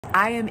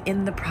I am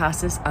in the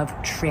process of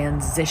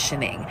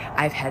transitioning.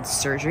 I've had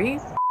surgery.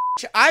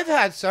 I've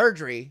had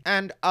surgery,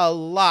 and a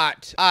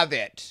lot of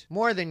it.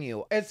 More than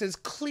you. It's as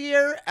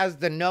clear as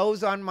the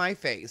nose on my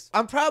face.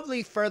 I'm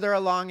probably further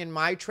along in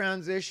my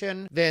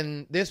transition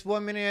than this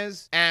woman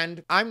is,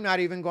 and I'm not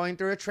even going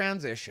through a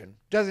transition.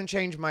 Doesn't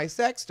change my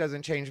sex,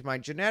 doesn't change my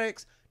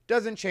genetics,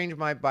 doesn't change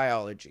my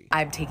biology.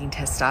 I'm taking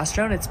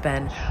testosterone. It's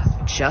been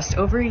just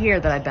over a year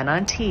that I've been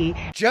on T.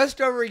 Just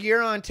over a year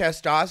on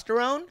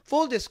testosterone?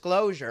 Full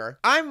disclosure,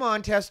 I'm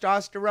on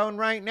testosterone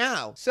right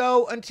now.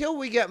 So until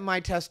we get my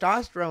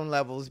testosterone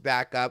levels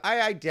back up,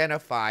 I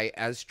identify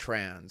as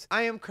trans.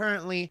 I am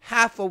currently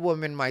half a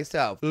woman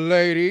myself.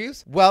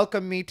 Ladies,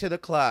 welcome me to the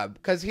club,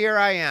 because here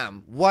I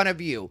am, one of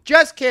you.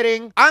 Just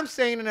kidding. I'm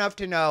sane enough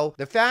to know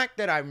the fact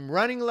that I'm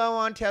running low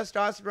on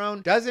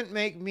testosterone doesn't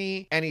make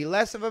me any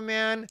less of a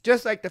man,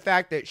 just like the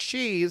fact that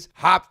she's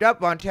hopped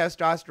up on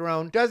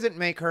testosterone doesn't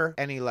make her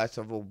any less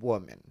of a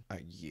woman. A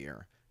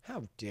year.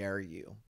 How dare you?